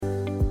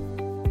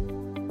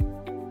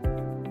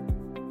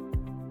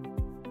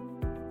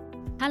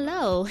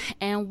Hello,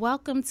 and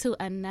welcome to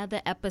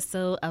another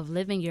episode of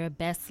Living Your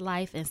Best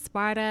Life in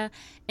Sparta,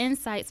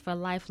 Insights for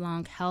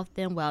Lifelong Health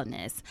and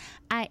Wellness.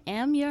 I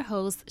am your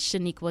host,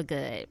 Shaniqua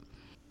Good.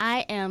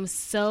 I am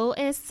so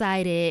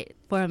excited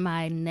for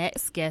my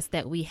next guest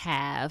that we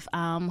have.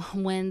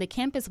 When the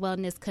Campus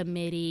Wellness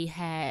Committee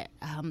had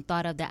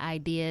thought of the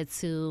idea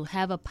to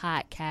have a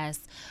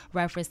podcast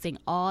referencing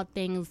all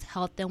things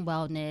health and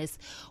wellness,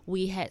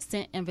 we had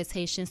sent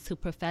invitations to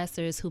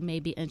professors who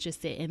may be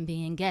interested in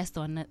being guests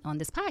on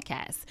this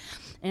podcast.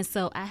 And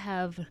so I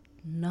have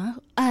no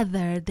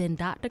other than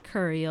Dr.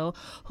 Curiel,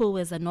 who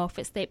is a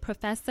Norfolk State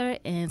professor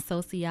in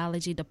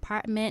Sociology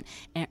Department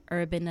and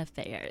Urban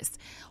Affairs.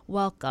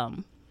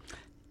 Welcome.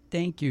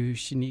 Thank you,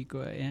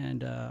 Shaniqua,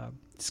 and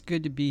it's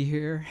good to be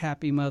here.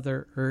 Happy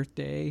Mother Earth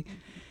Day,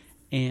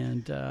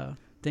 and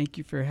thank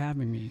you for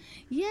having me.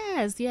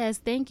 Yes.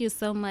 Thank you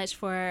so much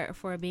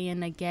for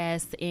being a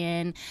guest.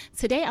 And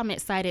today I'm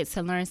excited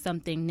to learn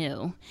something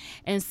new.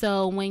 And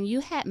so when you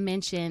had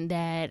mentioned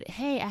that,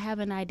 hey, I have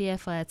an idea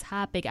for a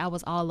topic, I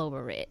was all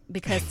over it.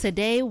 Because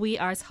today we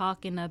are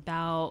talking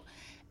about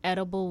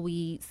edible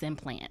weeds and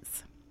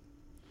plants.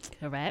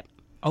 Correct?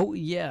 Oh,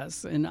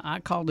 yes. And I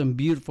call them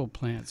beautiful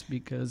plants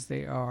because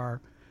they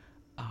are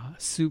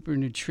super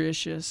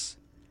nutritious.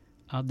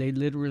 They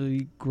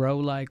literally grow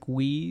like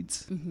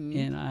weeds,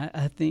 and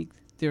I think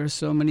there are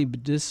so many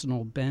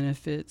medicinal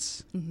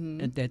benefits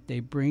that they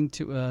bring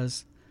to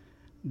us.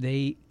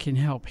 They can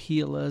help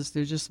heal us.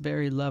 They're just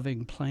very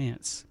loving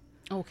plants.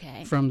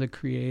 Okay. From the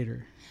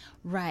Creator.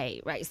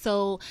 Right.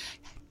 So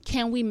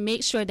can we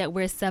make sure that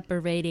we're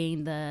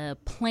separating the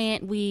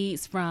plant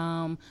weeds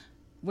from,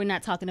 we're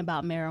not talking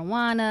about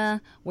marijuana,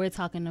 we're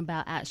talking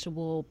about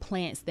actual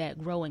plants that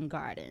grow in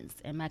gardens.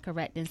 Am I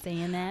correct in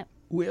saying that?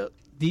 Well,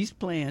 these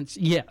plants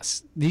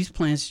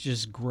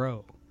just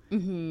grow.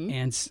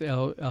 And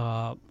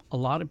so a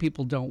lot of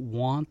people don't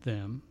want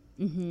them,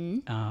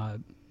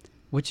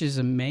 which is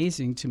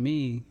amazing to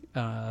me,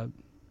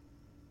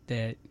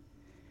 that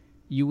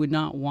you would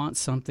not want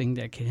something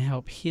that can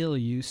help heal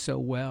you so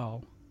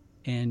well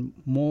and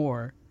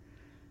more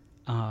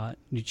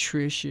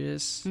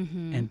nutritious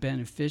and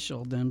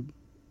beneficial than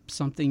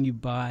something you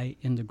buy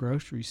in the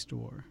grocery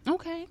store.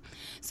 Okay.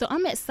 So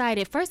I'm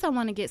excited. First, I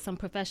want to get some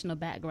professional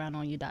background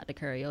on you, Dr.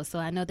 Curiel. So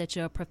I know that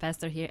you're a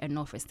professor here at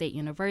Norfolk State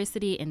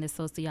University in the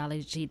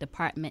Sociology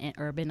Department and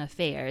Urban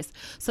Affairs.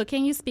 So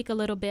can you speak a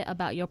little bit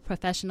about your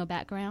professional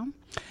background?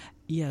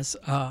 Yes.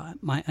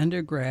 My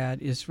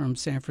undergrad is from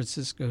San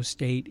Francisco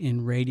State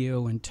in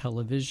radio and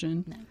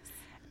television. Nice.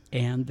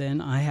 And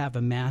then I have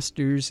a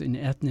master's in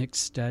ethnic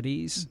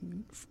studies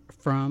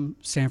from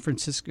San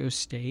Francisco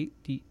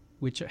State,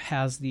 which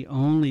has the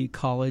only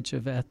college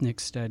of ethnic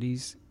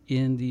studies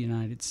in the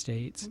United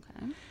States.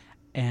 Okay.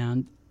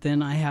 And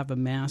then I have a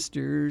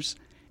master's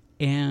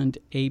and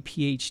a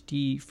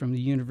PhD from the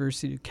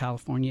University of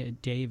California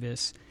at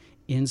Davis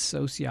in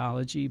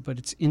sociology, but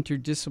it's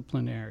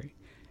interdisciplinary.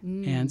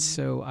 And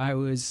so I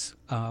was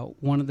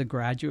one of the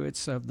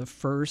graduates of the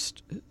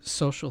first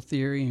social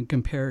theory and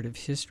comparative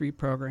history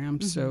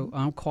program. So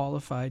I'm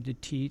qualified to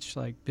teach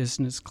like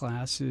business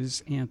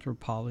classes,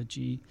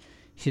 anthropology,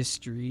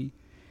 history,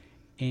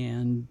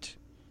 and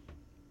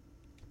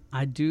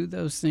I do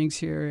those things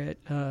here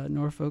at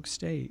Norfolk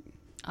State.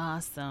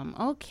 Awesome.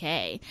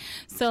 Okay.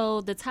 So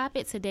the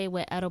topic today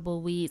with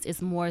edible weeds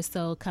is more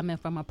so coming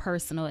from a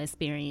personal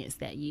experience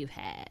that you've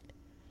had.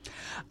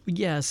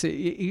 Yes,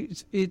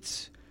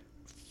 it's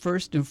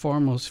first and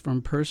foremost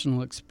from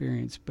personal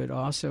experience, but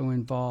also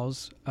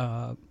involves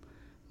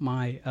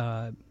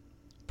my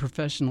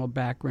professional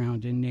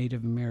background in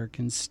Native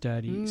American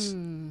studies.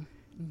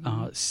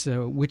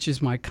 So, which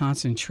is my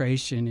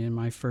concentration in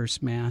my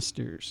first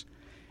master's.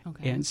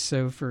 Okay. And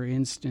so, for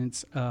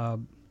instance, I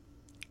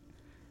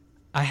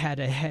had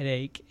a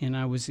headache, and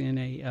I was in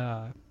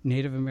a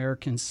Native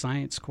American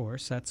science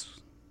course. That's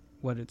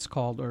what it's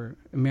called, or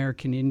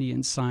American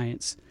Indian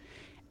science.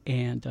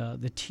 And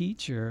the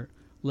teacher,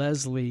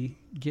 Leslie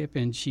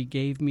Gippin, she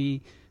gave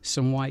me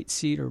some white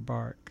cedar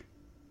bark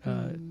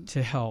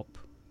to help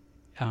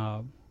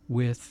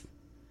with,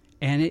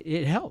 and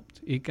it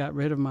helped. It got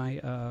rid of my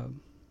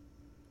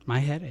my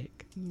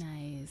headache.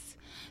 Nice.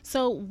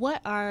 So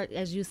what are,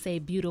 as you say,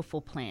 beautiful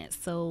plants?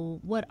 So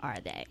what are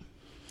they?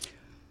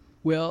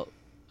 Well,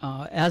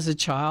 as a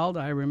child,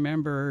 I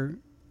remember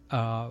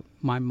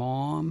my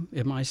mom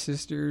and my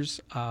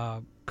sisters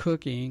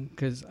cooking,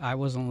 because I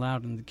wasn't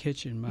allowed in the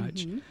kitchen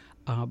much.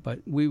 But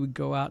we would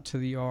go out to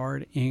the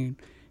yard and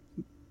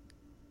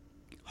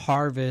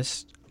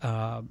harvest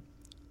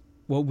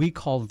what we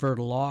called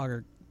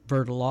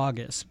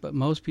vertilagus, but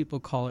most people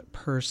call it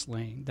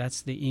purslane.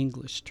 That's the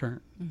English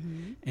term.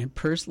 And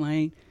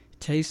purslane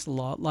tastes a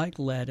lot like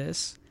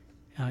lettuce.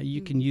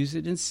 You can use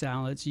it in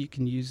salads. You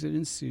can use it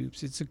in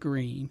soups. It's a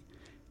green.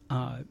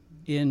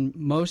 In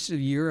most of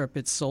Europe,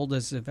 it's sold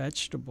as a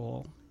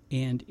vegetable.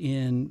 And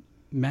in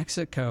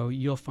Mexico,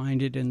 you'll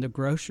find it in the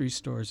grocery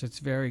stores. It's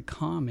very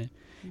common.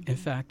 In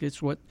fact,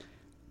 it's what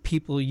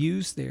people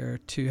use there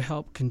to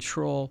help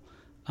control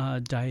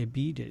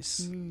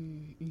diabetes.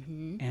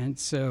 Mm-hmm. And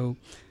so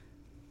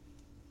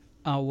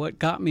what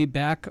got me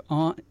back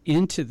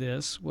into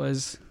this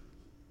was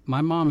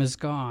my mom is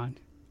gone,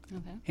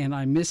 Okay. and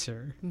I miss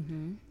her.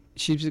 Mm-hmm.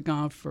 She's been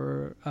gone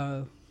for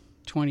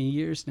 20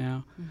 years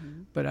now,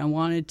 Mm-hmm. but I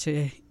wanted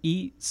to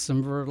eat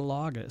some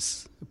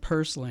vertilagus,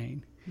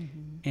 purslane,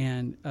 Mm-hmm.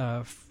 and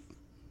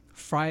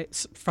fry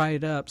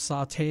it up,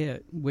 saute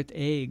it with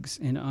eggs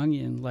and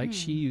onion like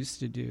she used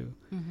to do.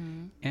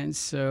 Mm-hmm. And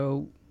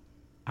so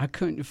I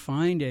couldn't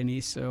find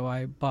any, so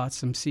I bought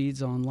some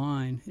seeds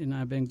online, and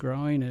I've been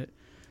growing it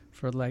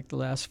for like the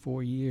last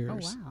 4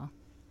 years. Oh, wow.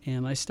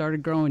 And I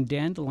started growing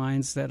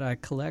dandelions that I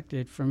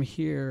collected from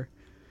here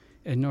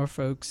in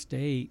Norfolk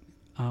State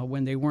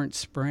when they weren't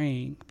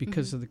spraying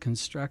because of the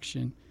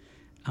construction.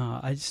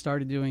 I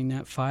started doing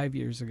that 5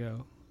 years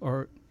ago,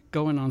 or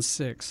going on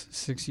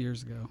 6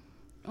 years ago.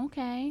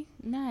 Okay,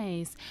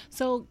 nice.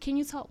 So can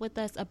you talk with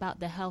us about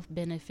the health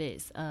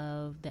benefits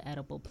of the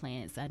edible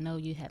plants? I know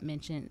you had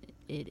mentioned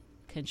it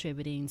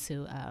contributing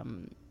to,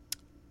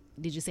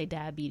 did you say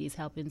diabetes,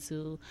 helping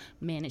to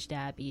manage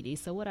diabetes?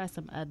 So what are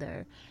some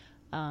other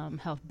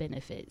health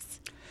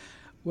benefits?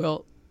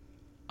 Well,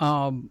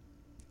 I'm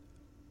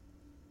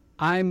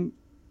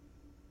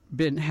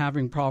been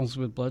having problems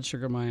with blood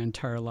sugar my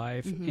entire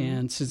life,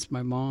 and since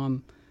my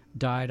mom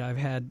died, I've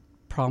had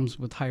problems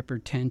with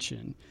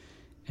hypertension.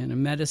 And a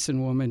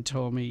medicine woman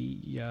told me,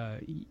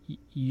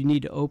 you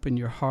need to open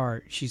your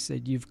heart. She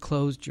said, you've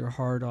closed your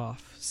heart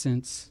off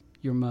since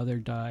your mother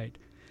died.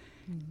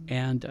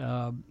 And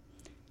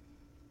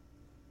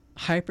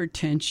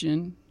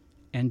hypertension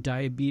and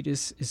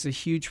diabetes is a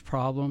huge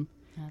problem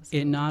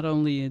in not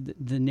only in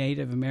the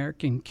Native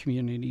American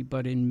community,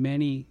 but in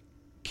many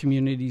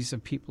communities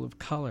of people of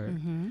color.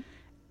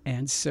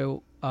 And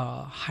so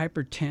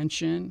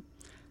hypertension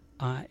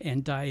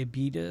and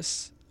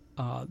diabetes,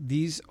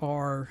 these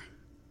are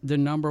the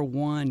number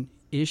one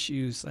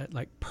issues that,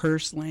 like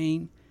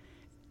purslane,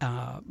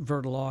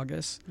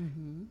 vertilagus,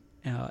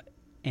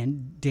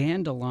 and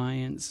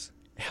dandelions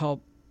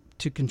help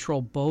to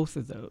control both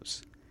of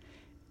those.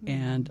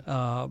 And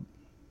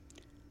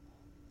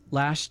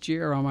last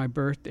year on my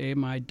birthday,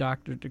 my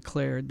doctor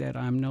declared that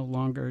I'm no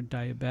longer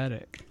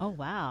diabetic. Oh,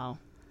 wow.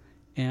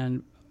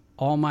 And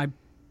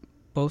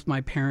both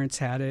my parents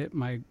had it.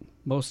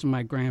 Most of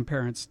my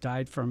grandparents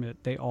died from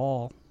it. They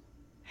all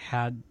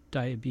had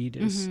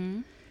diabetes.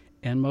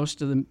 And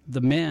most of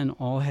the men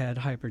all had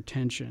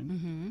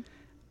hypertension.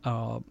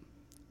 And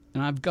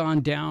I've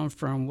gone down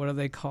from, what do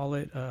they call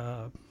it,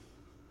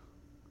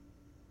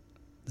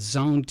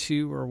 zone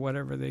 2 or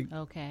whatever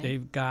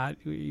they've got,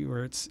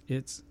 where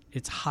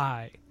it's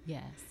high.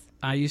 Yes.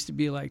 I used to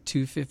be like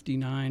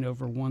 259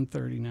 over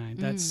 139.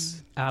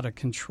 That's out of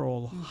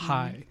control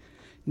high.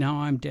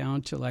 Now I'm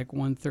down to like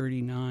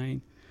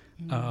 139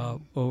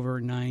 over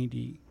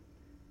 90,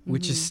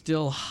 which is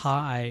still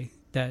high.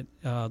 That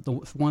the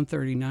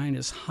 139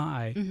 is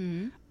high,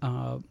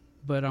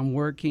 but I'm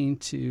working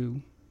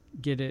to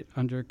get it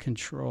under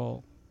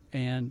control,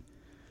 and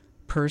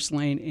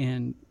purslane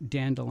and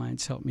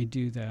dandelions help me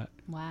do that.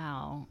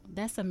 Wow,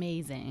 that's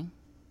amazing.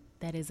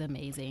 That is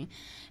amazing.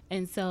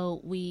 And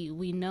so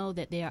we know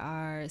that there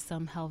are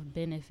some health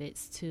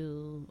benefits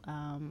to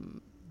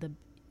the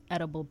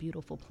edible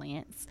beautiful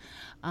plants.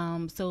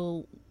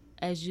 So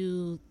as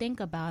you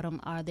think about them,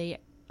 are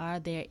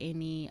there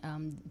any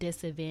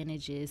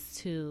disadvantages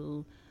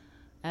to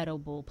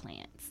edible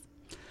plants?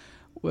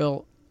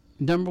 Well,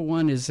 number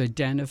one is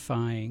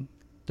identifying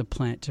the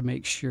plant to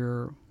make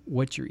sure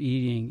what you're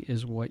eating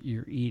is what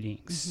you're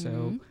eating.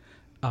 So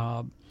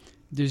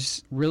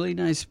there's really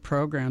nice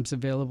programs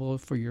available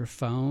for your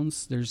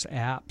phones. There's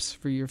apps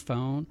for your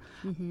phone.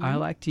 I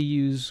like to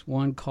use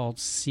one called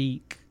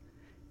Seek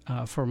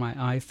for my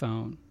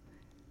iPhone.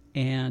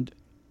 And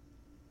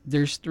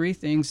there's 3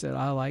 things that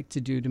I like to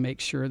do to make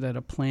sure that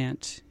a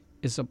plant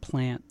is a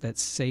plant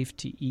that's safe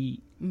to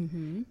eat.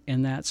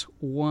 And that's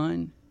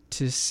 1,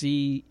 to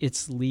see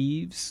its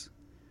leaves.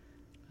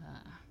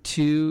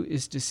 2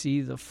 is to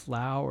see the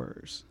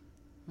flowers.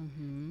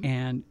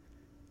 And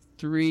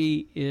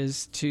 3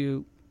 is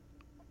to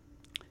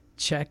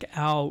check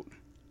out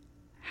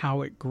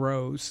how it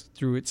grows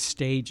through its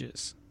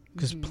stages.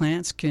 Because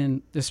plants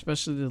can,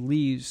 especially the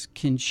leaves,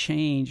 can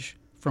change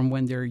from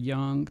when they're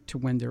young to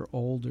when they're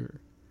older.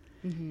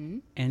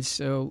 And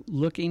so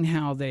seeing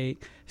how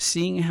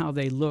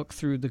they look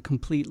through the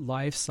complete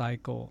life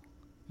cycle,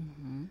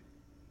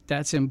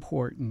 that's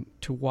important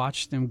to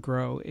watch them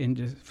grow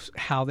into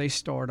how they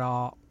start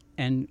off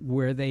and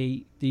where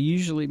they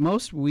usually,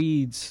 most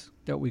weeds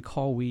that we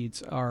call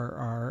weeds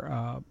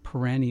are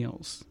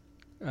perennials.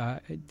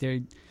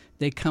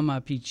 They come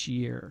up each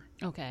year.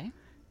 Okay.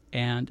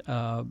 And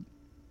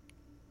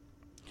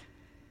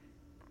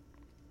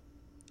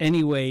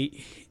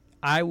anyway,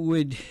 I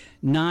would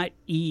not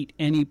eat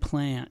any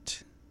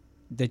plant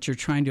that you're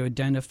trying to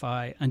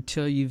identify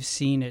until you've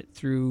seen it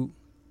through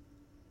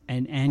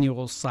an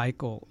annual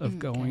cycle of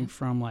going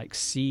from like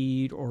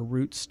seed or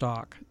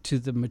rootstock to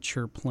the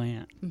mature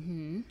plant.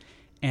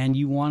 and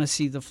you want to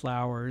see the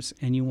flowers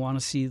and you want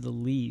to see the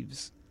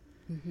leaves,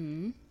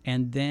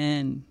 and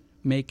then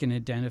make an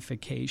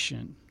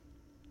identification.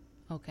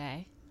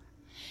 Okay.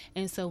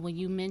 And so when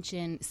you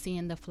mention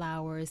seeing the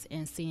flowers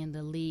and seeing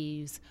the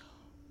leaves,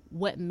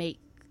 what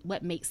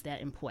makes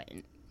that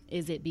important?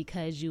 Is it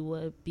because you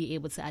will be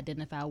able to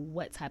identify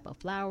what type of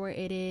flower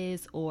it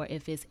is, or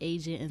if it's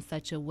aging in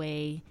such a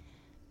way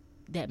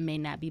that may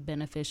not be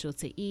beneficial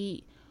to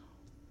eat?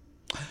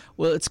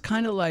 Well, it's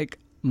kind of like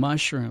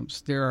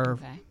mushrooms. There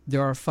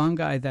are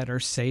fungi that are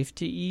safe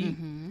to eat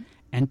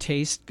and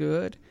taste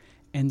good,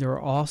 and there are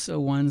also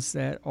ones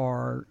that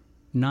are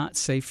not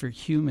safe for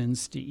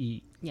humans to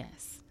eat.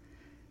 Yes.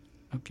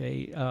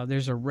 Okay,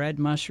 there's a red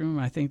mushroom.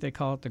 I think they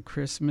call it the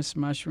Christmas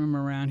mushroom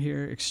around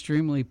here.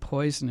 Extremely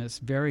poisonous,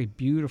 very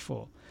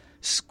beautiful.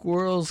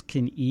 Squirrels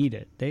can eat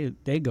it.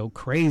 They go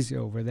crazy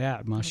over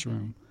that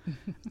mushroom.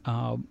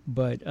 Okay.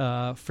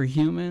 But for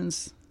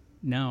humans,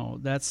 no,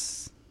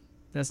 that's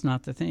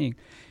not the thing.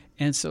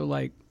 And so,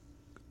 like,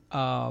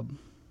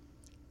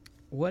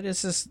 what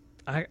is this?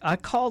 I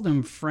call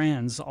them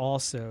friends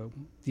also.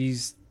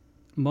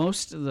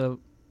 Most of the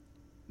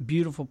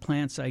beautiful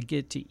plants I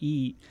get to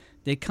eat,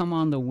 they come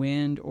on the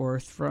wind or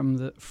from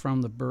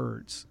the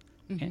birds.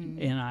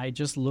 And I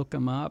just look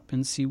them up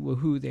and see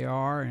who they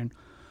are and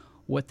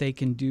what they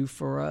can do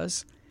for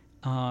us.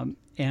 And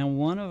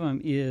one of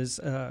them is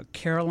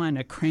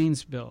Carolina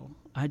cranesbill.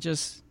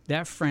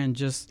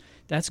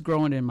 That's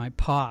growing in my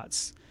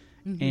pots.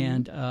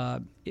 And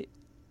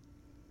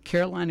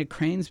Carolina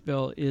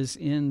cranesbill is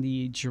in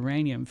the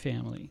geranium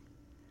family.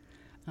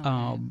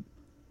 Okay.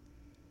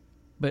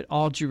 But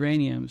all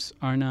geraniums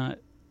are not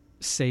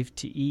safe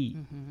to eat.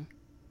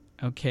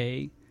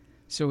 Okay?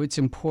 So it's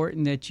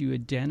important that you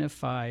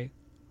identify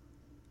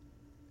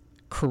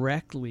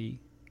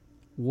correctly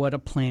what a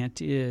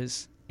plant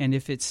is and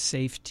if it's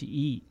safe to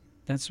eat.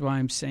 That's why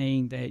I'm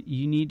saying that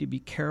you need to be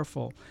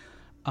careful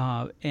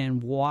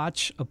and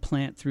watch a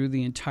plant through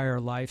the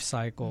entire life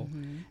cycle.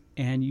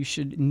 And you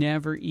should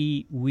never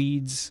eat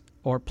weeds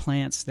or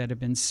plants that have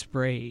been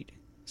sprayed.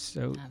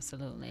 So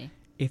absolutely.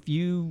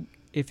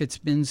 If it's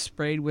been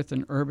sprayed with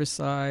an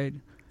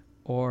herbicide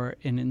or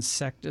an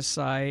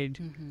insecticide,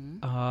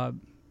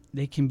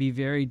 they can be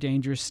very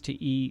dangerous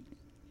to eat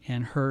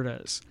and hurt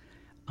us.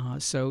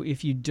 So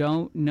if you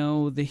don't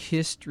know the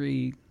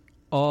history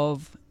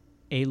of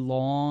a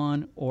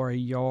lawn or a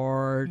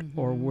yard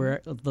or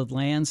where the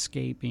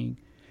landscaping,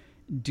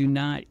 do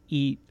not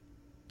eat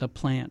the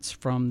plants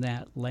from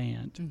that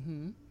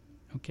land.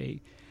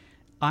 Okay.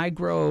 I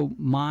grow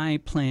my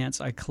plants.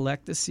 I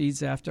collect the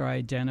seeds after I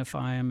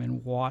identify them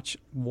and watch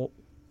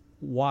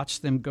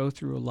them go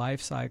through a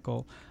life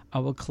cycle. I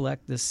will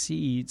collect the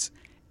seeds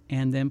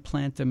and then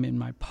plant them in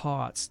my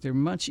pots. They're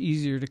much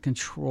easier to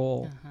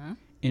control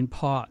in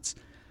pots.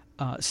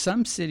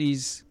 Some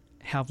cities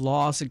have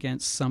laws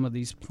against some of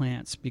these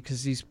plants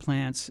because these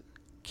plants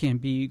can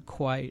be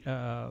quite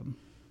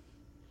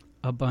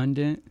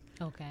abundant,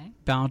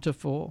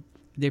 bountiful.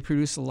 They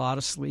produce a lot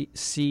of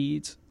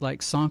seeds.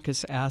 Like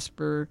Sonchus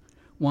asper,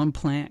 one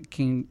plant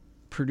can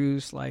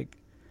produce like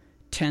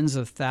tens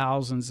of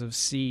thousands of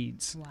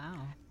seeds.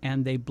 Wow.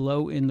 And they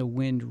blow in the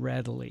wind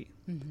readily.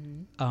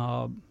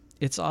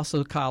 It's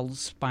also called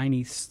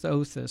spiny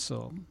stow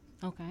thistle.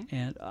 Okay.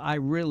 And I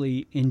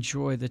really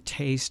enjoy the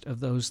taste of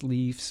those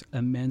leaves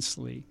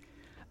immensely.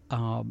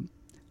 But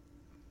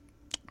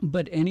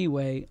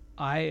anyway,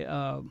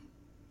 I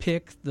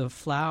pick the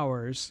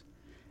flowers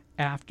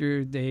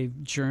after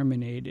they've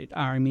germinated.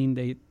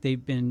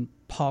 They've been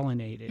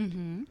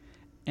pollinated.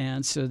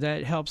 And so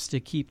that helps to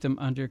keep them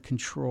under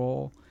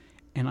control.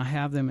 And I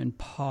have them in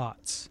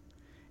pots.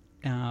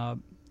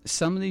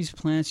 Some of these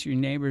plants your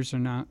neighbors are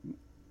not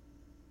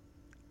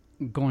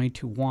going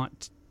to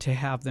want to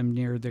have them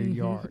near their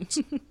yards.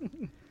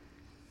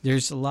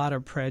 There's a lot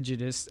of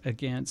prejudice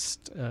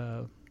against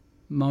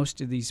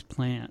most of these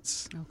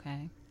plants.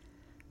 Okay.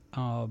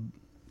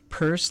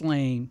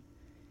 Purslane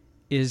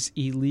is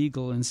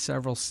illegal in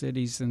several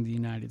cities in the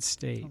United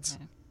States.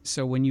 Okay.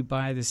 So when you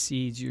buy the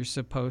seeds, you're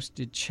supposed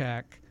to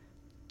check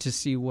to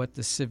see what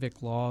the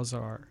civic laws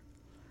are.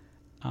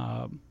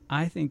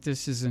 I think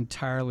this is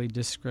entirely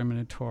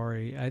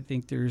discriminatory. I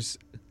think there's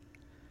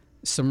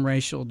some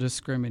racial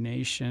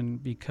discrimination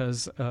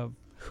because of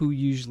who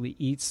usually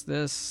eats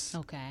this.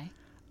 Okay.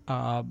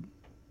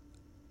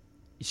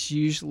 It's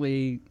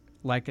usually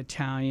like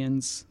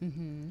Italians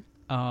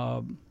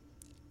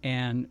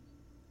and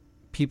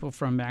people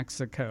from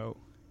Mexico.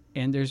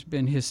 And there's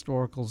been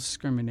historical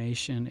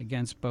discrimination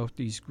against both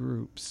these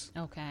groups.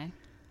 Okay.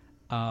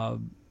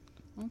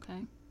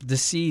 The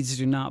seeds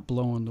do not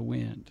blow in the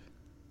wind.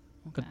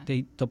 Okay.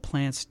 But the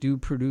plants do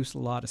produce a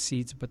lot of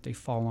seeds, but they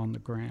fall on the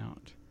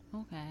ground.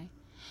 Okay.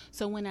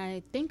 So when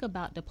I think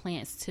about the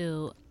plants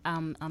too,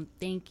 I'm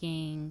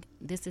thinking,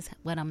 this is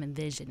what I'm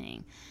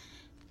envisioning.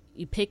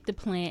 You pick the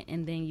plant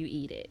and then you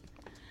eat it.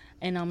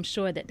 And I'm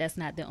sure that that's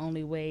not the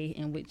only way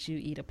in which you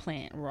eat a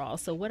plant raw.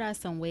 So what are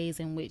some ways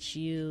in which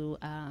you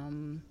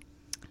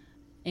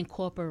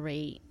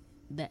incorporate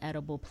the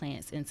edible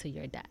plants into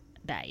your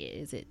diet?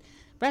 Is it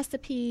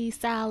recipes,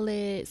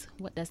 salads?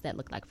 What does that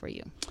look like for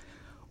you?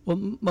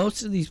 Well,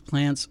 most of these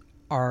plants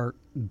are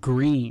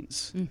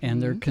greens,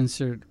 and they're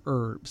considered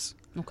herbs.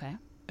 Okay.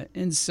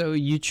 And so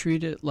you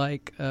treat it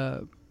like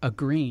a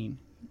green,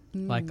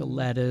 like a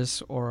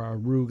lettuce or a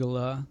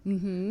arugula,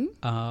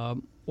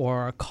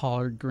 or a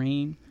collard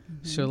green.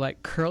 So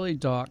like curly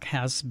dock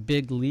has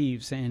big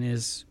leaves and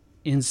is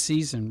in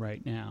season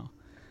right now.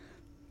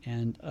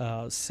 And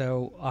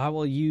so I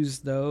will use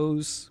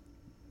those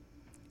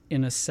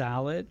in a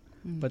salad,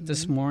 but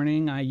this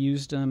morning I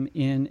used them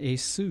in a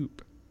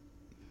soup.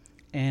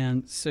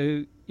 And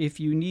so if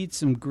you need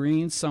some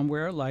greens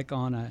somewhere, like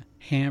on a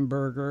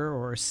hamburger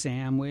or a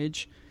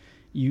sandwich,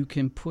 you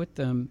can put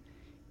them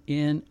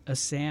in a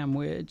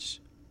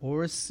sandwich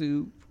or a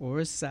soup or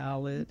a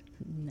salad.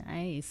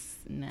 Nice.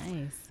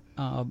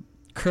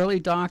 Curly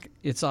dock,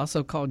 it's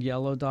also called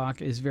yellow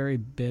dock, is very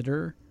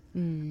bitter.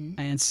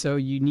 And so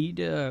you need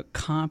to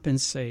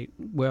compensate.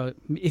 Well,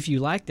 if you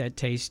like that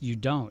taste, you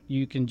don't.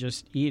 You can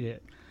just eat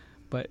it.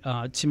 But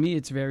to me,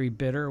 it's very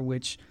bitter,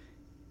 which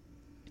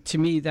to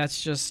me,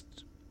 that's just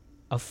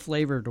a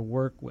flavor to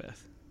work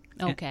with.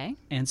 Okay.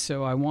 And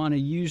so I want to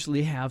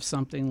usually have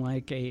something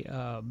like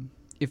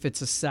if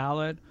it's a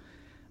salad,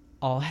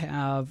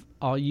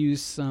 I'll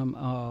use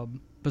some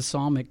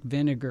balsamic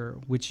vinegar,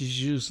 which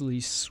is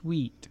usually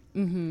sweet,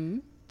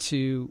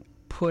 to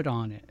put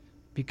on it,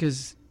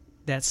 because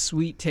that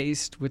sweet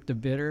taste with the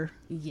bitter,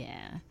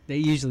 they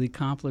usually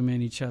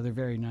complement each other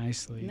very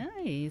nicely.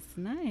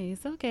 Nice.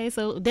 Okay,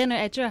 so dinner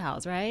at your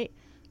house, right?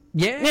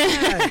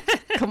 Yeah,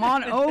 come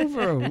on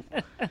over.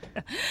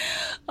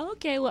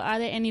 Okay, well, are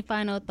there any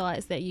final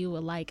thoughts that you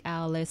would like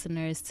our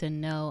listeners to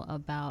know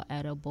about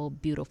edible,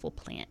 beautiful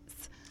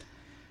plants?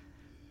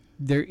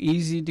 They're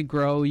easy to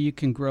grow. You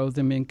can grow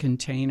them in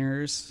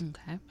containers.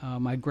 Okay.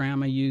 My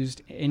grandma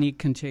used any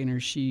container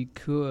she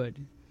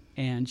could,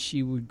 and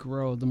she would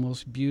grow the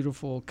most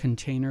beautiful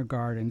container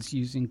gardens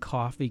using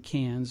coffee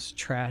cans,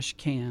 trash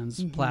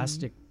cans,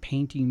 plastic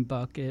painting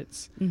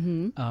buckets,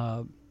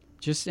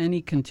 just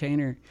any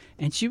container.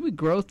 And she would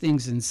grow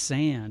things in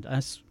sand.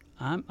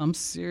 I'm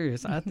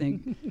serious. I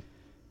think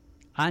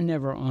I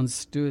never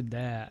understood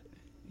that.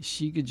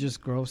 She could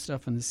just grow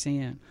stuff in the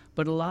sand.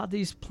 But a lot of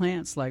these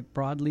plants, like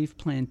broadleaf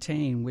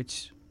plantain,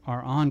 which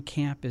are on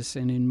campus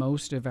and in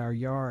most of our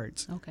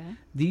yards,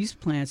 these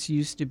plants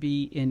used to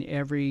be in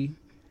every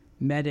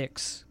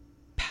medic's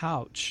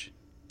pouch,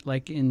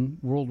 like in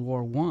World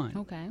War I.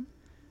 Okay.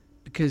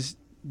 Because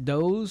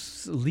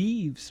those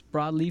leaves,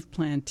 broadleaf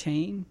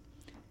plantain,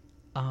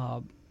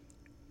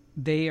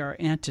 they are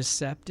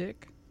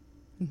antiseptic,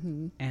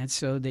 and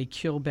so they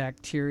kill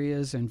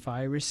bacterias and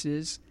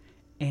viruses,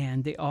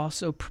 and they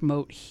also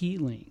promote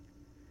healing.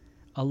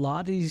 A lot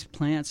of these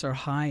plants are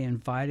high in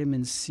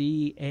vitamin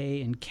C,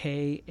 A, and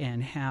K,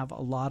 and have a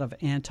lot of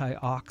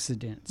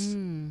antioxidants.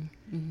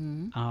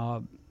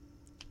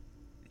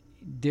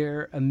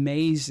 They're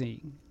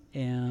amazing,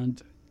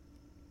 and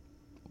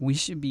we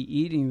should be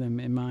eating them,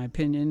 in my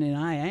opinion, and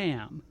I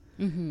am.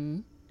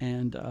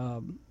 And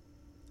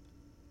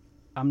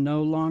I'm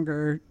no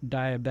longer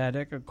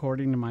diabetic,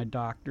 according to my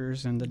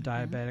doctors in the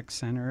diabetic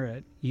center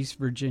at East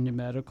Virginia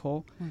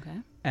Medical.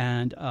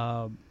 And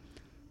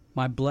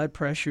my blood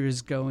pressure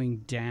is going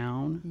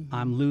down.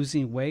 I'm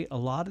losing weight. A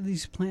lot of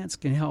these plants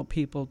can help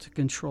people to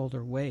control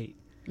their weight.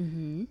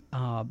 And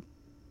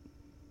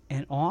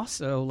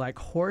also, like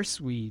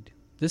horseweed,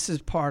 this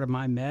is part of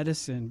my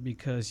medicine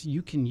because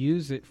you can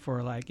use it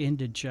for like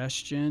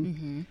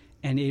indigestion,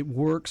 and it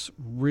works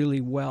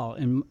really well.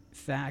 In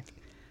fact,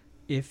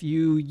 if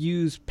you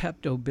use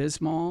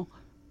Pepto-Bismol,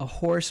 a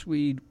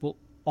horseweed will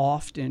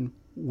often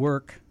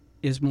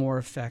is more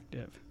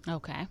effective.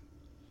 Okay.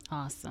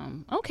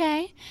 Awesome.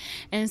 Okay.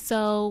 And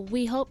so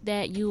we hope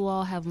that you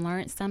all have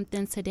learned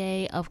something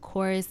today. Of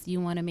course, you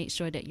want to make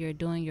sure that you're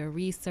doing your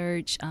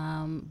research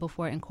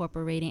before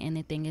incorporating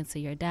anything into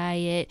your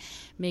diet,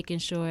 making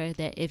sure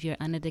that if you're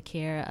under the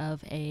care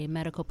of a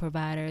medical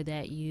provider,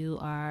 that you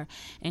are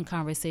in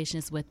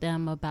conversations with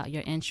them about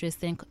your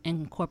interest in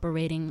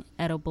incorporating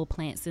edible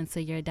plants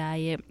into your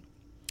diet.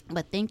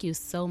 But thank you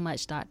so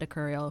much, Dr.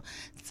 Curiel.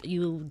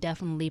 You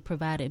definitely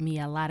provided me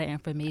a lot of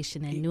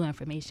information and new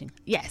information.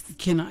 Yes.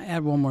 Can I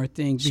add one more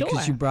thing? Sure.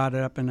 Because you brought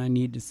it up, and I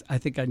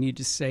think I need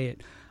to say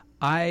it.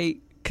 I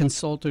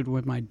consulted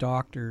with my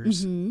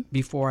doctors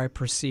before I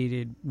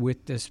proceeded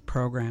with this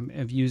program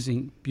of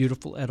using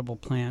beautiful edible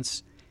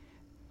plants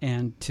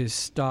and to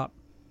stop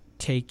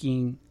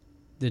taking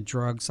the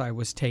drugs I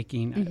was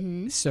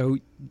taking. So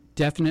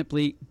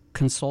definitely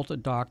consult a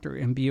doctor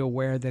and be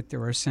aware that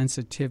there are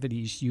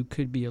sensitivities. You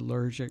could be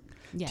allergic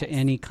to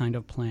any kind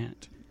of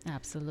plant.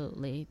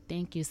 Absolutely.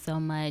 Thank you so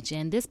much.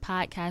 And this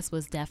podcast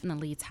was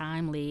definitely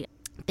timely.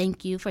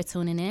 Thank you for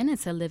tuning in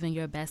into Living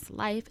Your Best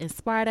Life in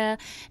Sparta,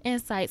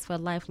 Insights for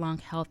Lifelong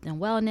Health and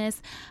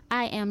Wellness.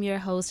 I am your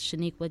host,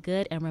 Shaniqua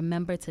Good, and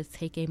remember to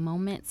take a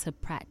moment to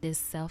practice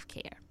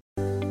self-care.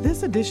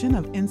 This edition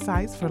of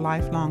Insights for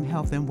Lifelong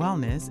Health and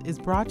Wellness is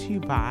brought to you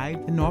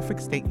by the Norfolk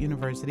State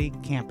University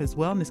Campus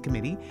Wellness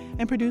Committee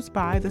and produced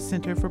by the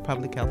Center for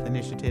Public Health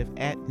Initiative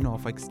at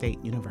Norfolk State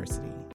University.